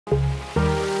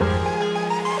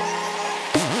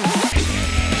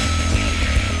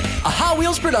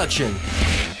Wheels production.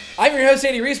 I'm your host,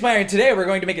 Andy Reesmeyer, and today we're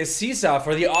going to make a seesaw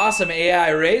for the awesome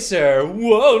AI racer.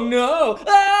 Whoa, no!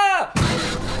 Ah!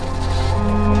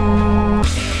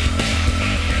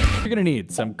 You're gonna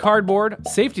need some cardboard,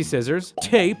 safety scissors,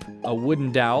 tape, a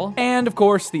wooden dowel, and of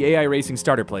course, the AI Racing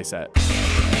starter playset.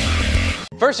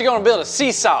 First, you're gonna build a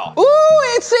seesaw. Ooh,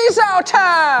 it's seesaw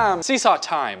time! Seesaw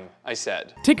time, I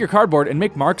said. Take your cardboard and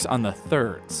make marks on the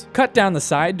thirds. Cut down the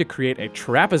side to create a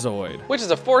trapezoid, Which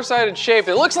is a four-sided shape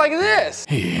that looks like this.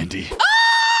 Hey, Andy.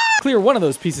 Clear one of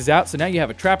those pieces out, so now you have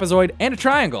a trapezoid and a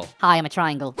triangle. Hi, I'm a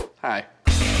triangle. Hi.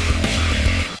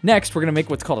 Next, we're gonna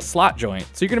make what's called a slot joint.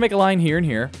 So you're gonna make a line here and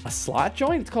here. A slot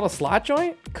joint? It's called a slot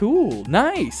joint? Cool,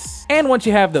 nice. And once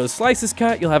you have those slices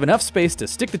cut, you'll have enough space to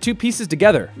stick the two pieces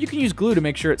together. You can use glue to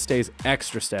make sure it stays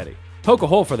extra steady. Poke a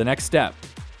hole for the next step.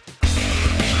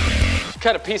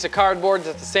 Cut a piece of cardboard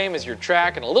that's the same as your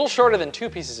track and a little shorter than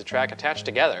two pieces of track attached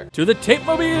together. To the tape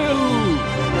mobile!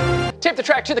 Tape the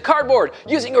track to the cardboard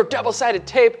using your double-sided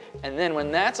tape, and then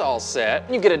when that's all set,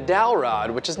 you get a dowel rod,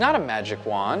 which is not a magic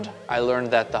wand. I learned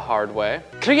that the hard way.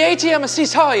 Creatium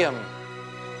seesawium.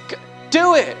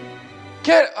 Do it!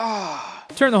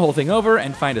 Turn the whole thing over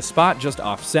and find a spot just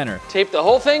off center. Tape the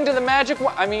whole thing to the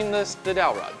the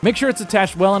dowel rod. Make sure it's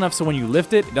attached well enough so when you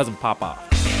lift it, it doesn't pop off.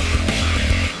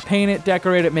 Paint it,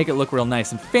 decorate it, make it look real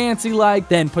nice and fancy like,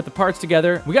 then put the parts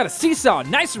together. We got a seesaw,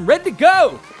 nice and ready to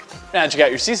go! Now that you got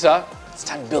your seesaw, it's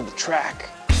time to build the track.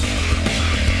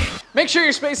 Make sure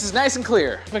your space is nice and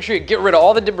clear. Make sure you get rid of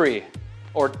all the debris,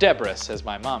 or debris, as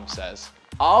my mom says.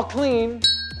 All clean.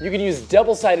 You can use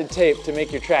double-sided tape to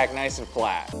make your track nice and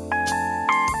flat.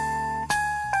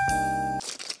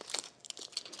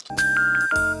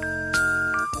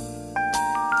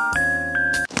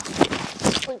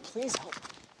 Wait, please help.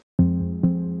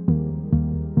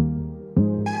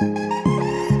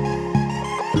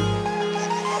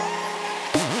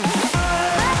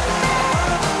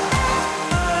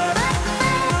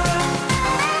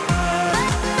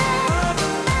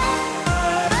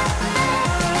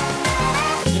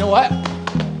 You know what?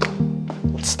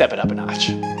 Let's step it up a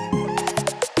notch.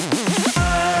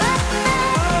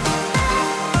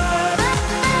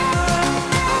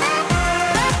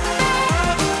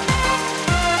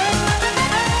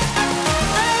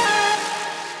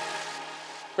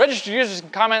 Registered users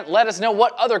can comment, let us know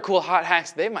what other cool hot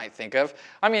hacks they might think of.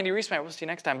 I'm Andy Reesmeyer, we'll see you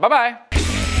next time. Bye-bye.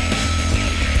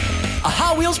 A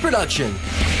Hot Wheels production.